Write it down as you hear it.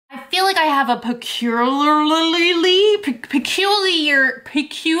I have a peculiarly,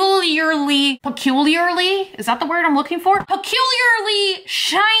 is that the word I'm looking for? Peculiarly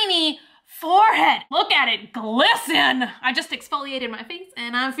shiny forehead. Look at it glisten. I just exfoliated my face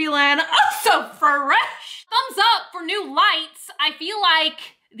and I'm feeling oh so fresh. Thumbs up for new lights. I feel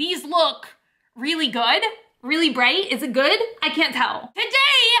like these look really good, really bright. Is it good? I can't tell. Today,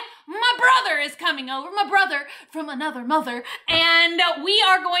 my brother is coming over, my brother from another mother, and we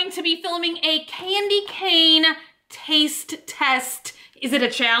are going to be filming a candy cane taste test. Is it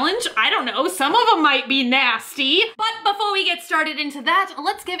a challenge? I don't know. Some of them might be nasty. But before we get started into that,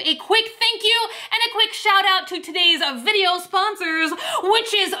 let's give a quick thank you and a quick shout out to today's video sponsors,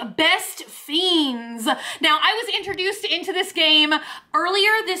 which is Best Fiends. Now, I was introduced into this game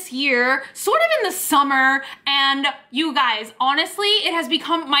earlier this year, sort of in the summer, and you guys, honestly, it has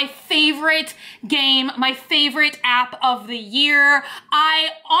become my favorite game, my favorite app of the year. I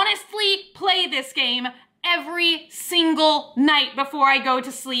honestly play this game every single night before I go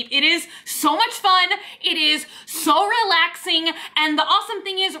to sleep. It is so much fun. It is so relaxing. And the awesome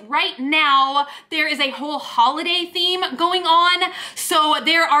thing is right now, there is a whole holiday theme going on. So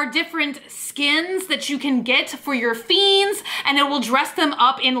there are different skins that you can get for your fiends, and it will dress them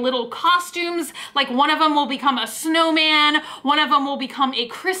up in little costumes. Like one of them will become a snowman, one of them will become a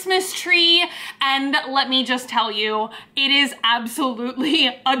Christmas tree. And let me just tell you, it is absolutely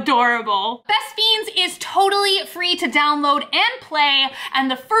adorable. Best Fiends is totally free to download and play,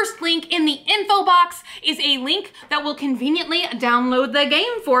 and the first link in the info box is a link that will conveniently download the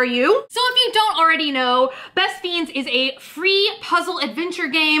game for you. So if you don't already know, Best Fiends is a free puzzle adventure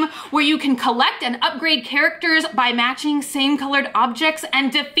game where you can collect and upgrade characters by matching same colored objects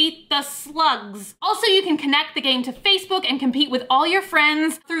and defeat the slugs. Also, you can connect the game to Facebook and compete with all your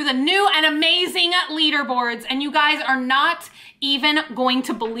friends through the new and amazing leaderboards, and you guys are not even going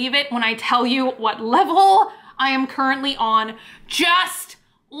to believe it when I tell you what level I am currently on. Just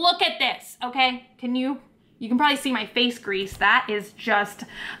look at this, okay? You can probably see my face grease. That is just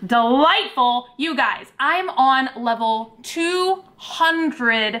delightful. You guys, I'm on level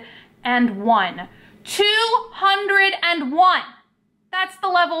 201. 201. That's the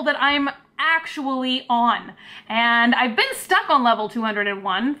level that I'm actually on. And I've been stuck on level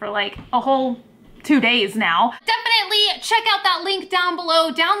 201 for like a whole 2 days now. Definitely check out that link down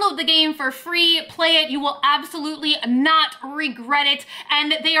below. Download the game for free, play it. You will absolutely not regret it.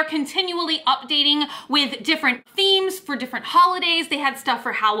 And they are continually updating with different themes for different holidays. They had stuff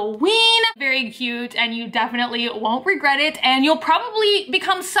for Halloween. Very cute, and you definitely won't regret it. And you'll probably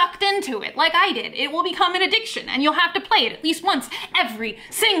become sucked into it like I did. It will become an addiction, and you'll have to play it at least once every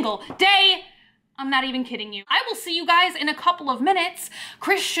single day. I'm not even kidding you. I will see you guys in a couple of minutes.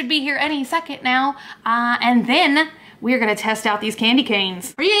 Chris should be here any second now. And then we're gonna test out these candy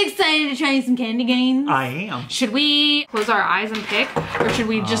canes. Are you excited to try some candy canes? I am. Should we close our eyes and pick? Or should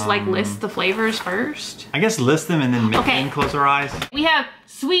we just like list the flavors first? I guess list them and then okay. Close our eyes. We have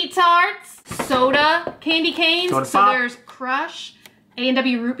Sweet Tarts, soda candy canes. Soda so pop. There's Crush,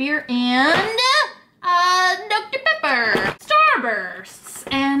 A&W Root Beer, and Dr. Pepper, Starbursts,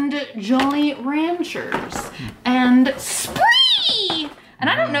 and Jolly Ranchers, and Spree! And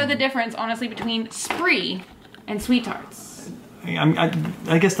I don't know the difference, honestly, between Spree and Sweet Tarts.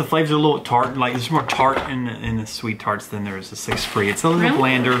 I guess the flavors are a little tart. Like there's more tart in the Sweet Tarts than there is the Six Spree. It's a little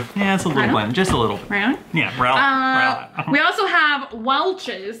blander. Yeah, it's a little blander, just a little. Really? Yeah, we also have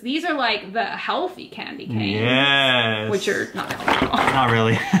Welch's. These are like the healthy candy canes. Yes. Which are not healthy at all. Not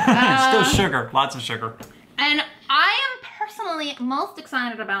really. It's still sugar. Lots of sugar. And I am personally most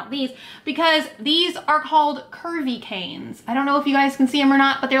excited about these because these are called curvy canes. I don't know if you guys can see them or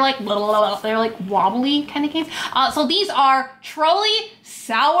not, but they're like wobbly candy canes. So these are Trolley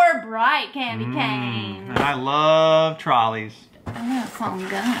Sour Bright candy canes. And I love trolleys. Oh, that sounds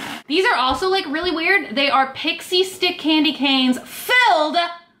good. These are also like really weird. They are pixie stick candy canes filled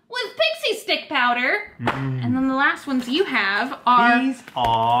with pixie stick powder. And then the last ones you have are... These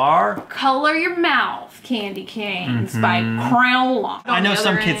are... Color Your Mouth candy canes by Crayola. I know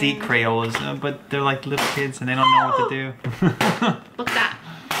some kids eat Crayolas, but they're like little kids and they don't know what to do. Look at that.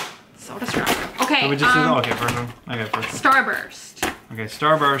 Soda strawberry. Okay, so we just okay, first one. Okay, first one. Starburst. Okay,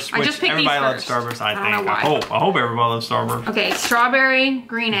 Starburst, which everybody loves Starburst, I think. I hope everybody loves Starburst. Okay, strawberry,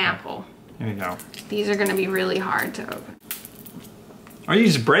 green apple. Here we go. These are gonna be really hard to open. Or you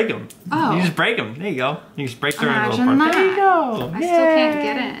just break them. Oh. You just break them. There you go. You just break their little Imagine part. that. There you go. I still can't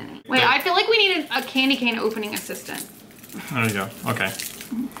get it. Wait, I feel like we needed a candy cane opening assistant. There you go. Okay.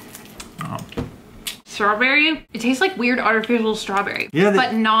 Strawberry. It tastes like weird artificial strawberry. Yeah.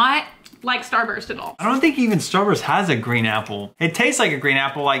 But not like Starburst at all. I don't think even Starburst has a green apple. It tastes like a green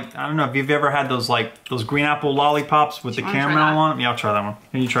apple. Like, I don't know if you've ever had those those green apple lollipops with the caramel on them. Yeah, I'll try that one.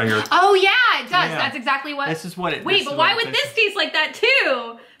 Here, you try yours. Oh yeah, it does. Yeah. That's exactly what. This is what it. Wait, but why would this taste like that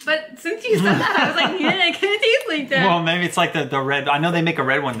too? But since you said that, I was like, yeah, it kind of tastes like that. Well, maybe it's like the red. I know they make a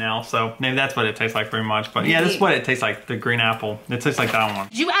red one now, so maybe that's what it tastes like pretty much. But yeah, this is what it tastes like, the green apple. It tastes like that one.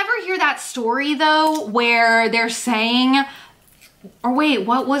 Did you ever hear that story though, where they're saying, or wait,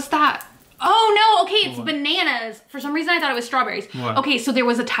 what was that? Oh no, okay, it's bananas. For some reason I thought it was strawberries. What? Okay, so there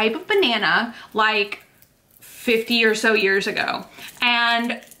was a type of banana like 50 or so years ago.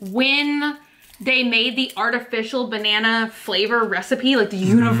 And when they made the artificial banana flavor recipe, like the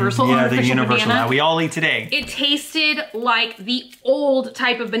universal artificial banana. That we all eat today. It tasted like the old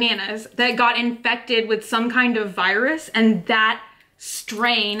type of bananas that got infected with some kind of virus, and that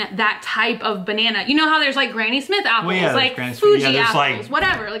strain, that type of banana. You know how there's like Granny Smith apples, like Fuji apples,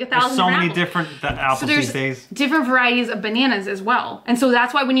 whatever, like 1,000 so many apples. different apples these days. Different varieties of bananas as well. And so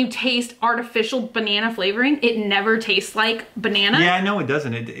that's why when you taste artificial banana flavoring, it never tastes like banana. Yeah, I know it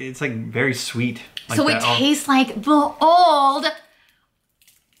doesn't. It's like very sweet. Like so it tastes like the old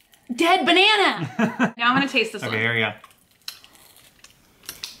dead banana. Now I'm gonna taste this one. Okay, here we go.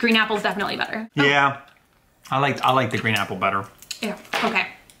 Green apple's definitely better. Yeah, I like the green apple better. Yeah, okay.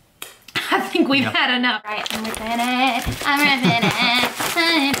 I think we've had enough. Right, I'm ripping it, I'm ripping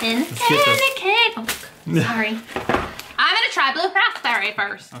it, candy cane. Oh, sorry. I'm gonna try blue raspberry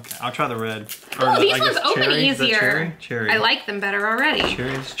first. Okay, I'll try the red. Oh, these ones open easier. Cherry. I like them better already.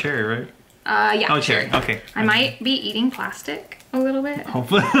 It's cherry, right? Yeah. Oh, cherry. Okay. I might be eating plastic a little bit.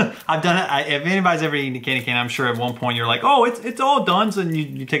 Hopefully, I've done it. If anybody's ever eaten a candy cane, I'm sure at one point you're like, oh, it's all done. So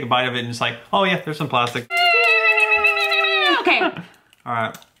you take a bite of it and it's like, oh yeah, there's some plastic. Okay. All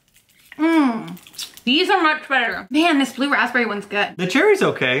right. These are much better. Man, this blue raspberry one's good. The cherry's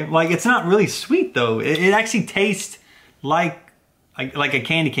okay. Like, it's not really sweet though. It actually tastes like a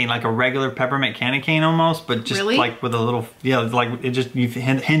candy cane, like a regular peppermint candy cane almost, but just like with a little, like it just,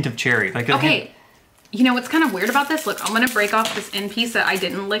 hint of cherry. Like okay. You know what's kind of weird about this? Look, I'm gonna break off this end piece that I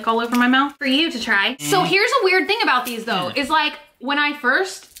didn't lick all over my mouth for you to try. So here's a weird thing about these though, is like when I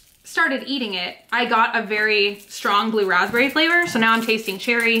first started eating it, I got a very strong blue raspberry flavor. So now I'm tasting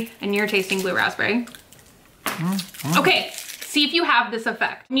cherry and you're tasting blue raspberry. Okay, see if you have this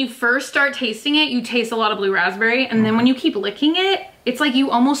effect. When you first start tasting it, you taste a lot of blue raspberry, and then when you keep licking it, it's like you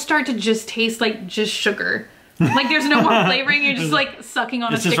almost start to just taste like just sugar. Like there's no more flavoring, you're just like sucking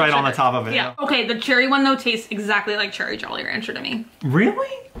on a stick of sugar. It's just right on the top of it. Yeah. Okay, the cherry one though tastes exactly like Cherry Jolly Rancher to me.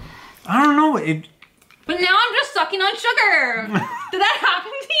 Really? I don't know. But now I'm just sucking on sugar. Did that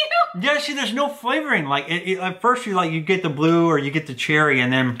happen to you? Yeah, see, there's no flavoring. Like at first you get the blue or you get the cherry,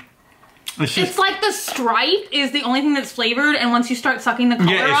 and then it's like the stripe is the only thing that's flavored, and once you start sucking the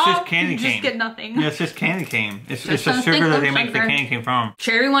color off, just candy cane. You just get nothing. Yeah, it's just candy cane. It's just sugar that they make the candy cane from.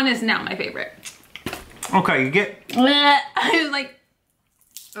 Cherry one is now my favorite. Okay, you get. I was like,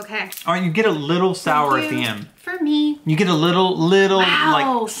 okay. All right, you get a little sour at the end. For me. You get a little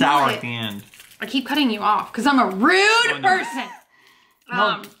like sour at the end. I keep cutting you off because I'm a rude person.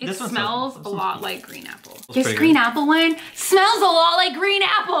 No, it smells a lot like green apple. This green apple one smells a lot like green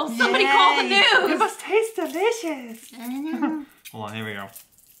apple. Somebody call the news. It must taste delicious. I know. Hold on, here we go.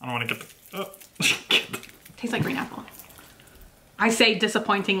 I don't want to get the... Tastes like green apple. I say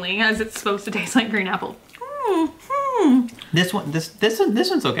disappointingly, as it's supposed to taste like green apple. This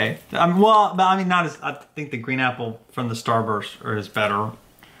one's okay. Well, but I mean, not as... I think the green apple from the Starburst is better.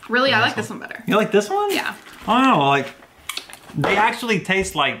 Really, I like this one better. You like this one? Yeah. I don't know, like... They actually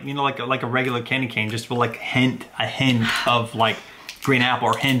taste like, you know, like a regular candy cane, just with like a hint of like green apple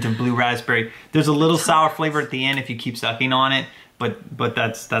or hint of blue raspberry. There's a little sour flavor at the end if you keep sucking on it, but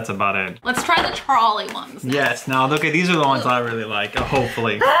that's about it. Let's try the trolley ones now. Yes, now okay, these are the ones I really like,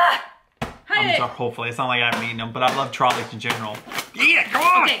 hopefully. Hopefully, it's not like I haven't eaten them, but I love trolleys in general. Yeah, come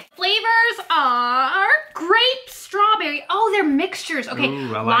on! Okay, flavors are grape, strawberry. Oh, they're mixtures. Okay, ooh,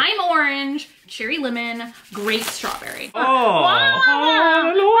 lime orange, cherry lemon, grape strawberry. Oh!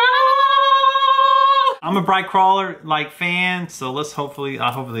 I'm a Bright Crawler fan, so let's hopefully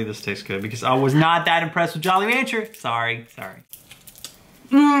this tastes good because I was not that impressed with Jolly Rancher. Sorry.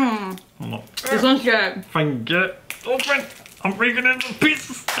 Mmm. Hold on. This one's good. If I can get it open, I'm breaking it into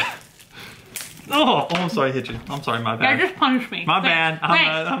pieces. Oh, I'm sorry, I hit you. I'm sorry, my bad. Yeah, just punch me. My bad.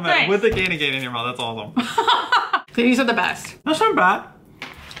 I'm with the candy cane in your mouth. That's awesome. These are the best. That's not bad.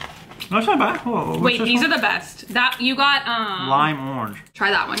 That's not bad. Whoa, wait, these are the best. That you got lime orange.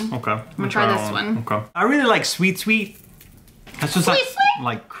 Try that one. Okay. I'm gonna try this one. Okay. I really like sweet. That's just sweet.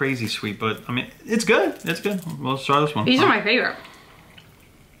 Like crazy sweet, but I mean it's good. It's good. Let's try this one. These are my favorite.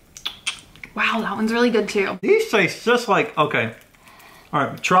 Wow, that one's really good too. These taste just like, okay. All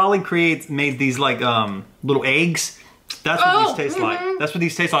right, Trolley made these like little eggs. That's what these taste like. That's what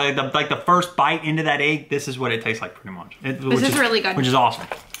these taste like. Like the first bite into that egg, this is what it tastes like pretty much. This is really good. Which is awesome.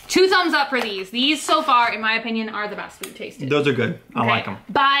 2 thumbs up for these. These so far, in my opinion, are the best we've tasted. Those are good. I like them.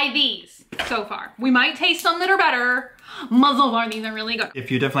 Buy these so far. We might taste some that are better. So far, these are really good.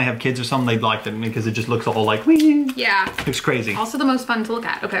 If you definitely have kids or something, they'd like them because it just looks all like, wee. Yeah. Looks crazy. Also the most fun to look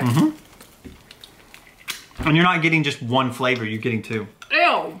at. Okay. And you're not getting just one flavor, you're getting 2.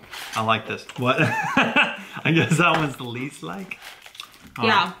 Ew. I like this. What? I guess that one's the least like.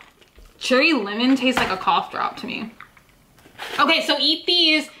 Yeah. Cherry lemon tastes like a cough drop to me. Okay, so eat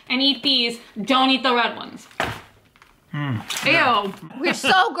these and eat these. Don't eat the red ones. Ew. We're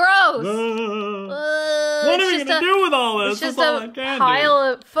so gross. What are we gonna do with all this? It's just a pile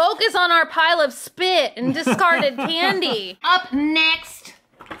of, focus on our pile of spit and discarded candy. Up next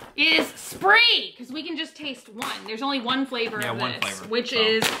is Spree, because we can just taste one. There's only one flavor of one this, flavor, which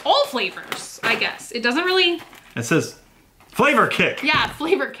is all flavors, I guess. It doesn't really... It says flavor kick. Yeah,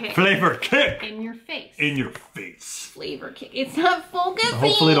 flavor kick. Flavor kick. In your face. In your face. Flavor kick. It's not focusing.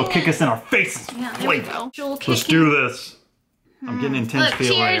 Hopefully it'll kick us in our faces. Yeah, there we go. Let's do this. I'm getting intense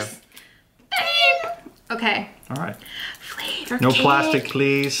feel right cheers. Here. Okay. All right. Flavor No kick. plastic,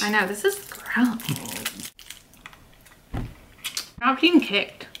 please. I know, this is gross. Not being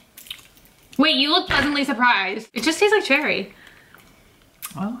kicked. Wait, you look pleasantly surprised. It just tastes like cherry.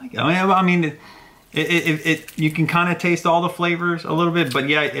 I like it. I mean, you can kind of taste all the flavors a little bit, but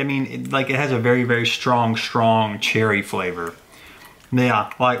yeah, I mean, it has a very, very strong cherry flavor.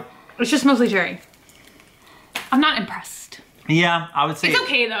 Yeah, like. It's just mostly cherry. I'm not impressed. Yeah, I would say. It's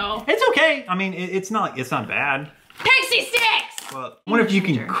okay though. It's okay. I mean, it's not bad. Pixie sticks! Well, I wonder if you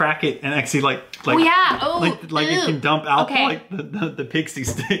can crack it and actually like oh yeah, oh, like it can dump out okay. like the pixie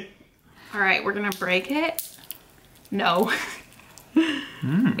stick. All right, we're gonna break it. No.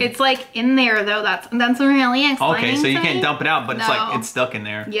 It's like in there though. That's really exciting. Okay, so you can't dump it out, but it's like it's stuck in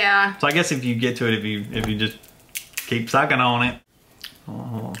there. Yeah. So I guess if you get to it, if you just keep sucking on it.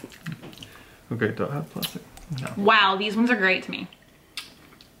 Oh. Okay, do I have plastic? No. Wow, these ones are great to me.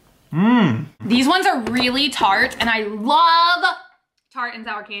 These ones are really tart, and I love tart and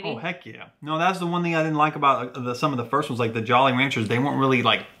sour candy. Oh heck yeah! No, that's the one thing I didn't like about some of the first ones, like the Jolly Ranchers. They weren't really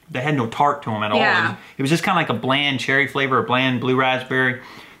like, they had no tart to them at all. It was just kind of like a bland cherry flavor, a bland blue raspberry.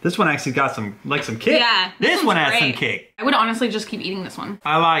 This one actually got some kick. Yeah, this one has some kick. I would honestly just keep eating this one.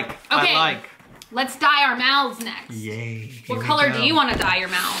 I like. Let's dye our mouths next. Yay. What color do you want to dye your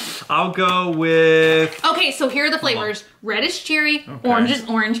mouth? I'll go with... Okay, so here are the flavors. Red is cherry, orange is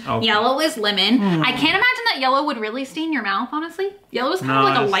orange, yellow is lemon. I can't imagine that yellow would really stain your mouth, honestly. Yellow is kind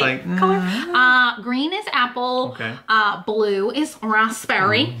of like a light color. Green is apple, blue is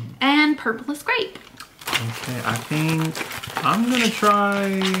raspberry, and purple is grape. Okay, I think I'll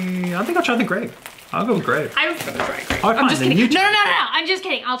try the grape. I'll go with grape. I was gonna try grape. I'm just kidding. No, I'm just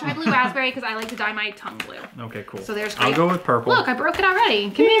kidding. I'll try blue raspberry because I like to dye my tongue blue. Okay, cool. So there's grape. I'll go with purple. Look, I broke it already.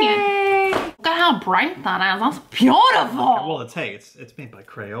 Convenient. Yay. Look at how bright that is. That's beautiful. Well, it's made by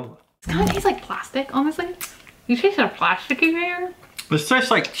Crayola. It kind of tastes like plastic, honestly. You tasted a plasticky hair? This tastes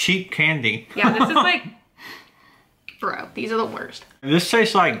like cheap candy. Yeah, this is like, bro, these are the worst. This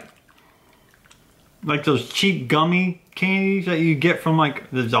tastes like those cheap gummy candies that you get from like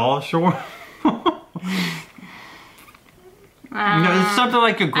the dollar store. It's something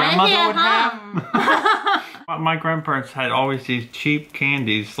like your grandmother would have. My grandparents had always these cheap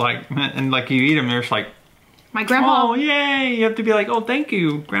candies, and you eat them, they're just like, my grandpa. Oh yay! You have to be like, oh thank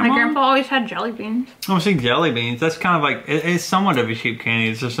you, grandma. My grandpa always had jelly beans. Oh, see, jelly beans. That's kind of like it's somewhat of a cheap candy.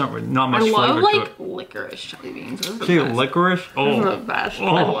 It's just not much flavor to it. I love licorice jelly beans. See, licorice? Oh, this is the best. I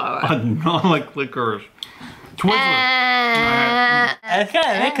love it. I do not like licorice. Twizzlers. It's kind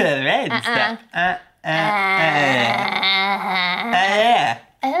of licorice red and stuff. I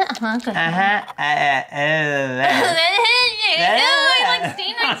like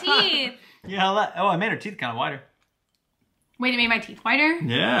stained my teeth. Yeah, I made her teeth kind of whiter. Wait, it made my teeth whiter?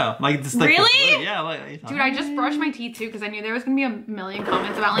 Yeah, really? Yeah, dude, I just brushed my teeth too because I knew there was gonna be a million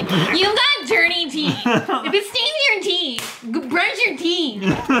comments about like, you got dirty teeth. If it stains your teeth, brush your teeth.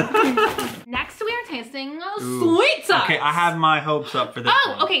 Next, we are tasting sweet sauce. Okay, I have my hopes up for this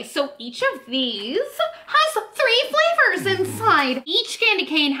one. Okay, so each of these has 3 flavors inside. Each candy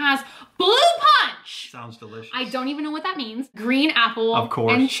cane has blue punch. Sounds delicious. I don't even know what that means. Green apple, of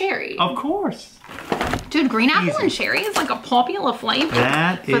course, and cherry. Of course. Dude, green apple and cherry is like a popular flavor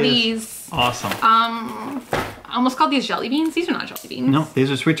for these. Awesome. I almost called these jelly beans. These are not jelly beans. No, these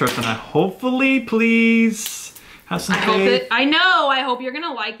are sweet tarts, and I hopefully, please, Have some I hope faith. I know. I hope you're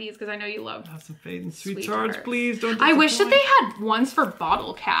gonna like these because I know you love. Have some faith in Sweet sweethearts, tarts. please. Don't. I wish that disappoint. they had ones for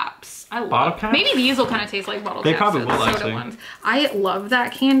bottle caps. I love Bottle caps? Maybe these will kind of taste like bottle They caps. probably so will, the soda actually. ones. I love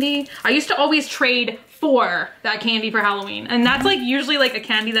that candy. I used to always trade for that candy for Halloween, and that's like usually like a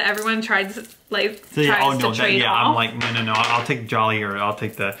candy that everyone tries like So, yeah, tries to trade off. I'm like, no. I'll take Jolly or I'll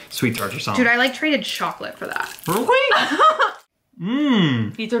take the sweet tarts or something. Dude, I like traded chocolate for that. Really?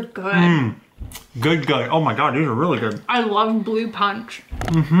 Mmm. These are good. Mmm. Good. Oh my god, these are really good. I love Blue Punch.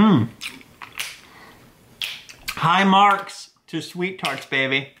 Mm-hmm. High marks to sweet tarts,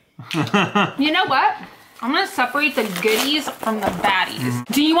 baby. You know what? I'm gonna separate the goodies from the baddies.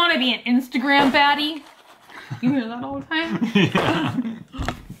 Do you want to be an Instagram baddie? You hear that all the time? Yeah.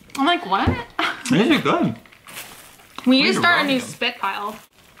 I'm like, what? These are good. We need to start a wrong new them. spit pile.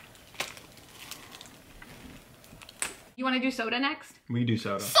 You want to do soda next? We do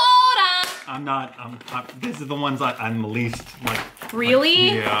soda. Soda! This is the ones I'm the least like.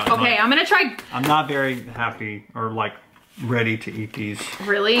 Really? Yeah. Okay, I'm gonna try. I'm not very happy or like ready to eat these.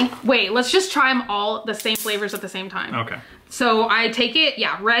 Really? Wait, let's just try them all the same flavors at the same time. Okay. So I take it,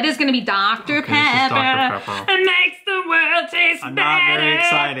 yeah, red is gonna be Dr. Okay, this is Pepper. Dr. Pepper. It makes the world taste I'm better. not very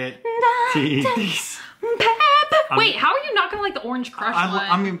excited to eat these. Pepper. Wait, how are you not gonna like the Orange Crush one?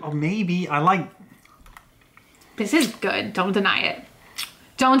 I mean, maybe I like. This is good. Don't deny it.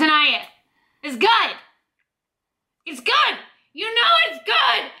 Don't deny it. It's good. It's good. You know it's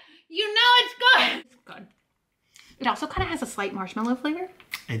good. You know it's good. It's good. It also kind of has a slight marshmallow flavor.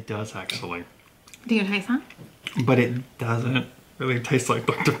 It does actually, Do you taste that? but it doesn't really taste like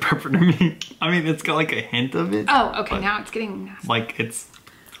Dr. Pepper to me. I mean, it's got like a hint of it. Oh, okay. but, Now it's getting nasty. like it's.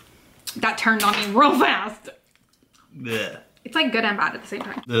 That turned on me real fast. Bleh. It's like good and bad at the same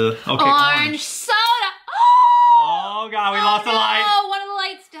time. The okay. Orange soda. Oh god, we lost the light. Oh, one of the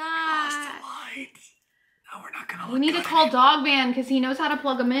lights died. Light. No, we're not gonna. We look need to good call Dogman because he knows how to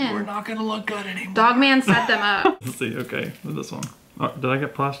plug them in. We're not gonna look good anymore. Dogman set them up. Let's see. Okay, with this one. Oh, did I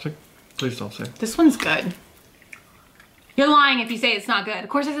get plastic? Please don't say. This one's good. You're lying if you say it's not good. Of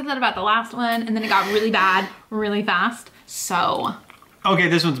course I said that about the last one and then it got really bad really fast. So. Okay,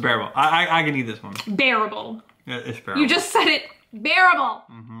 this one's bearable. I can eat this one. Bearable. Yeah, it's bearable. You just said it. Bearable.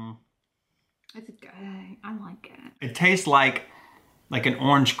 Mm-hmm. It's good. I like it. It tastes like an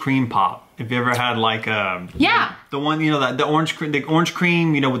orange cream pop. If you ever had like Yeah. the one, you know, the orange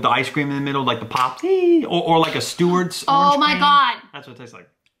cream, you know, with the ice cream in the middle, like the pop, or like a Stewart's. Oh orange my cream. God. That's what it tastes like.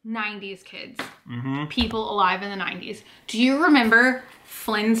 90s kids. Mm-hmm. People alive in the 90s. Do you remember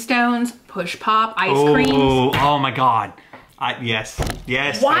Flintstones push pop ice creams? Oh my God. Yes.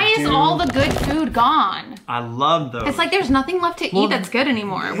 Why I is do. all the good food gone? I love those. It's like there's nothing left to eat that's good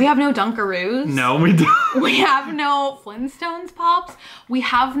anymore. We have no Dunkaroos. No, we don't. We have no Flintstones pops. We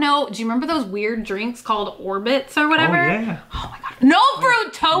have no, do you remember those weird drinks called Orbits or whatever? Oh yeah. Oh my God. No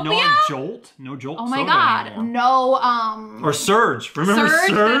Fruitopia? No Jolt. No Jolt. Oh my soda God. anymore. No, Or Surge. Remember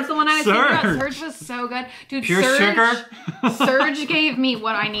Surge? That's the one I was thinking about. Surge. Surge was so good. Dude, Pure Surge, sugar? Surge gave me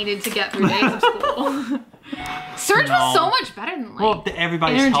what I needed to get through days of school. Surge was so much better than like Well,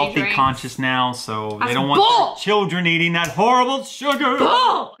 everybody's energy healthy drinks. conscious now, so That's they don't want bull. their children eating that horrible sugar.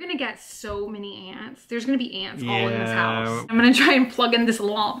 Bull! We're gonna get so many ants. There's gonna be ants all in this Yeah. house. I'm gonna try and plug in this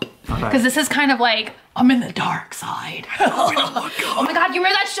lump. Because this is kind of like, I'm in the dark side. Oh my God, you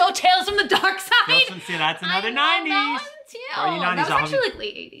remember that show, Tales from the Dark Side? See, that's another I love 90s. That one too. Early 90s, That was I'll actually like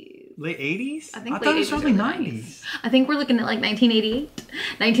late 80s. Late 80s? I think I late thought it was 80s, early early 90s. I think we're looking at like 1988,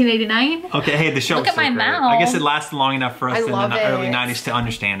 1989. Okay, hey, the show Look was at so my great. mouth. I guess it lasted long enough for us I in the love early it. 90s to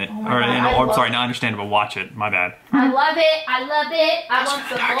understand it. my God, I I'm love sorry, it. not understand it, but watch it. My bad. I love it. I love it. I want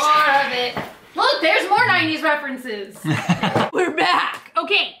some more of it. Look, there's more 90s references. We're back.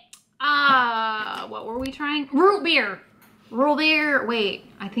 Okay. What were we trying? Root beer. Root beer. Wait,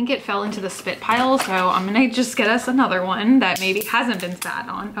 I think it fell into the spit pile, so I'm gonna just get us another one that maybe hasn't been spat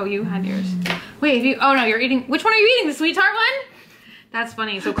on. Oh, you had yours. Wait, have you? Oh no, you're eating. Which one are you eating? The sweet tart one? That's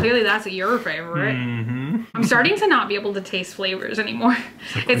funny. So clearly that's your favorite. Mm-hmm. I'm starting to not be able to taste flavors anymore.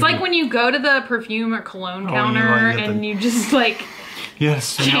 It's like when you go to the perfume or cologne counter and you just like Yes,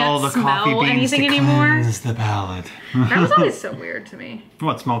 smell the coffee smell beans anything to anymore. cleanse the palate. that was always so weird to me.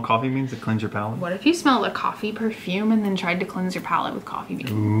 What, smell coffee beans to cleanse your palate? What if you smelled a coffee perfume and then tried to cleanse your palate with coffee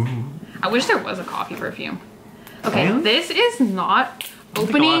beans? Ooh. I wish there was a coffee perfume. Okay, Really? this is not I think a lot of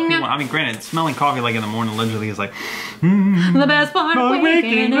opening. people- I mean, granted, smelling coffee like in the morning literally is like, The best part of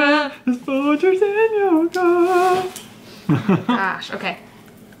waking up. is Folgers in your cup. Gosh, okay.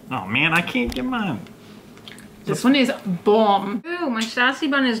 Oh man, I can't get mine. This one is bomb. Ooh, my sassy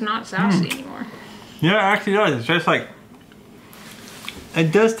bun is not sassy anymore. Yeah, it actually does. It tastes like,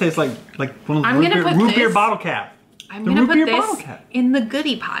 it does taste like one of I'm those gonna put root beer this- bottle cap. I'm The gonna root put beer this bottle cap. in the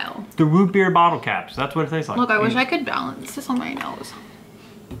goodie pile. The root beer bottle caps. That's what it tastes like. Look, I wish I could balance this on my nose,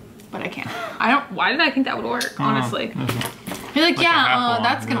 but I can't. I don't. Why did I think that would work? Honestly, you're like, yeah,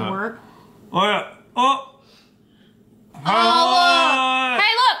 that's gonna work. Oh yeah. Oh. Oh look!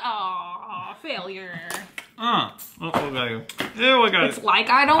 Hey, look! Oh, failure. Oh, look at you. Ew, look at it. It's like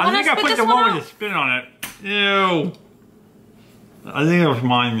I don't want to spit this one I think I put the one out. with the spit on it. Ew. I think it was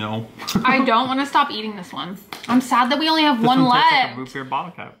mine though. I don't want to stop eating this one. I'm sad that we only have This one tastes left. like a root beer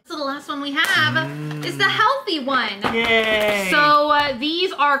bottle cap. So the last one we have is the healthy one. Yay! So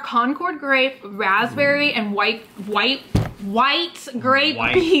these are Concord grape, raspberry, and white grape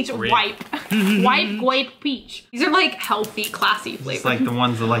peach. White grape peach. These are like healthy, classy flavors. It's like the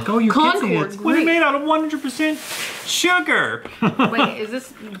ones that are like, oh, you Concord kids, what are made out of 100% sugar? Wait,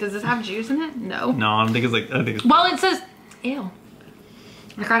 does this have juice in it? No. No, I think it's Well, it says, ew.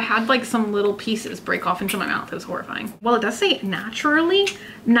 Like I had like some little pieces break off into my mouth. It was horrifying. Well, it does say naturally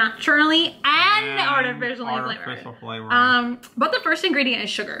and artificially flavored. But the first ingredient is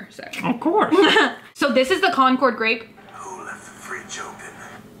sugar, so. Of course. So this is the Concord grape. Who left the fridge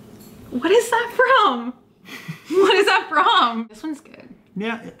open? What is that from? What is that from? This one's good.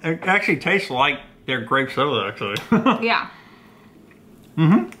 Yeah, it actually tastes like their grape soda, actually. Yeah.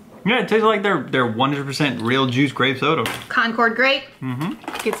 Yeah, it tastes like their 100% real juice grape soda. Concord grape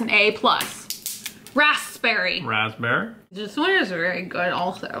gets an A+. Raspberry. Raspberry. This one is very good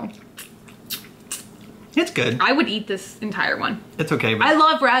also. It's good. I would eat this entire one. It's okay, but I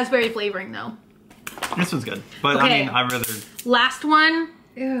love raspberry flavoring though. this one's good. But Okay. I mean, I'd rather... Last one.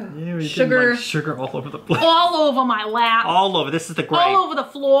 Ew, Sugar. like sugar all over the place. All over my lap. All over. This is the grape. All over the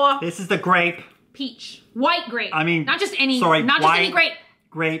floor. This is the grape. Peach. White grape. I mean... not just any, sorry, not just any grape.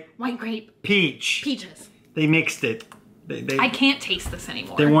 Grape. White grape. Peach. Peaches. They mixed it. I can't taste this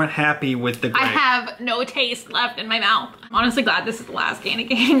anymore. They weren't happy with the grape. I have no taste left in my mouth. I'm honestly glad this is the last candy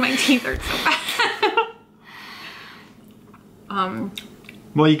cane. My teeth hurt so bad.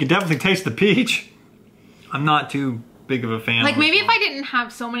 Well, you can definitely taste the peach. I'm not too big of a fan. Like of maybe this if one. I didn't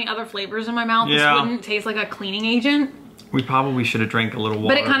have so many other flavors in my mouth, Yeah. this wouldn't taste like a cleaning agent. We probably should have drank a little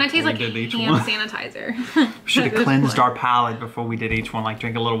water. But it kind of tastes like before we did each hand one. sanitizer. We should have cleansed our palate before we did each one. Like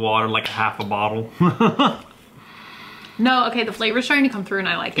drink a little water, like half a bottle. No, okay, the flavor's starting to come through and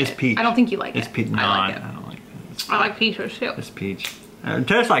I like it. It's peach. I don't think you like It's it. peach. No, I like it. I don't like it. I like peaches too. It's peach. It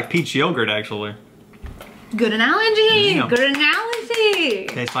tastes like peach yogurt, actually. Good analogy. Yeah. Good analogy.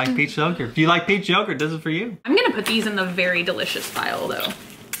 Tastes like peach yogurt. If you like peach yogurt, this is for you. I'm gonna put these in the very delicious pile though.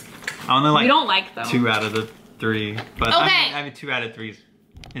 I only like We don't like them. 2 out of the 3. But Okay. I mean 2 out of 3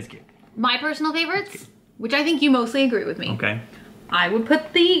 is good. My personal favorites, which I think you mostly agree with me. Okay. I would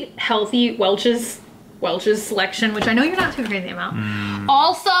put the healthy Welch's selection, which I know you're not too crazy about.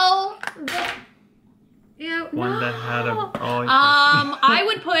 Also, One that had a... Oh, I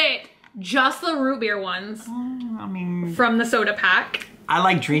would put just the root beer ones I mean... from the soda pack. I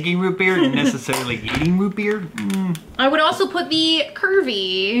like drinking root beer and necessarily eating root beer. I would also put the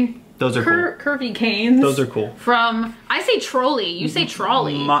curvy. Those are cool. Curvy canes. Those are cool. From, I say trolley, you say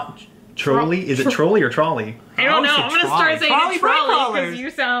trolley. Trolley? Is it trolley or trolley? I don't know. always say I'm gonna trolley. start saying Trolley bread trolley crawlers. because you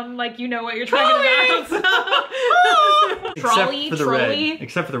sound like you know what you're talking about. Trolley, Except for the trolley. red.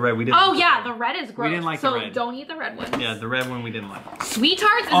 Except for the red, we didn't. Oh like yeah, the red is gross. didn't like the so red. don't eat the red ones. Yeah, the red one we didn't like. Sweet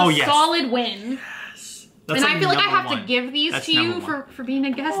Tarts is a Yes. solid win. That's And I feel like I have #1. to give these That's to you #1. for being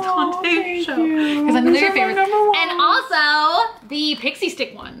a guest Oh, on today's thank show. you. Because I know they're your These are my favorites. #1. And also the Pixie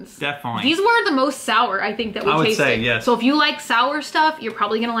Stick ones. Definitely. These were the most sour I think that we I would tasted. say, yes. So if you like sour stuff, you're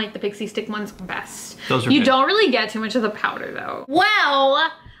probably gonna like the Pixie Stick ones best. Those are You good. don't really get too much of the powder though.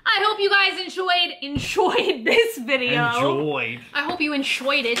 Well, I hope you guys enjoyed this video. Enjoyed. I hope you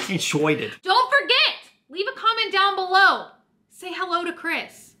enjoyed it. Enjoyed it. Don't forget, leave a comment down below. Say hello to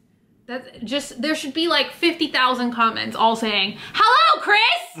Chris. That's just, there should be like 50,000 comments all saying, hello,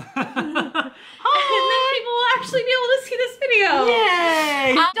 Chris! And then people will actually be able to see this video.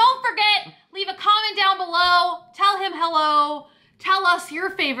 Yay! Don't forget, leave a comment down below. Tell him hello. Tell us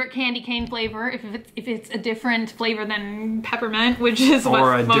your favorite candy cane flavor, if it's a different flavor than peppermint, which is Or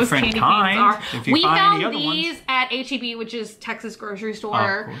what a most different candy kind, canes are. if you We find found any other ones. these at HEB, which is Texas grocery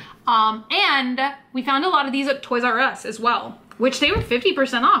store. Oh, And we found a lot of these at Toys R Us as well, which they were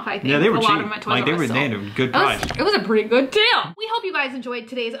 50% off, I think. Yeah, they were a cheap. lot of them at Toys Like, they R were Us. they had a good price. It was a pretty good deal. We hope you guys enjoyed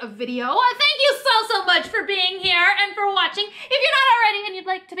today's video. Thank you so much for being here and for watching. If you're not already and you'd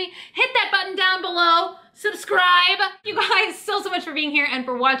like to be, hit that button down below. Subscribe. You guys so much for being here and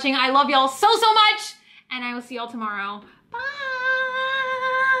for watching. I love y'all so much. And I will see y'all tomorrow. Bye.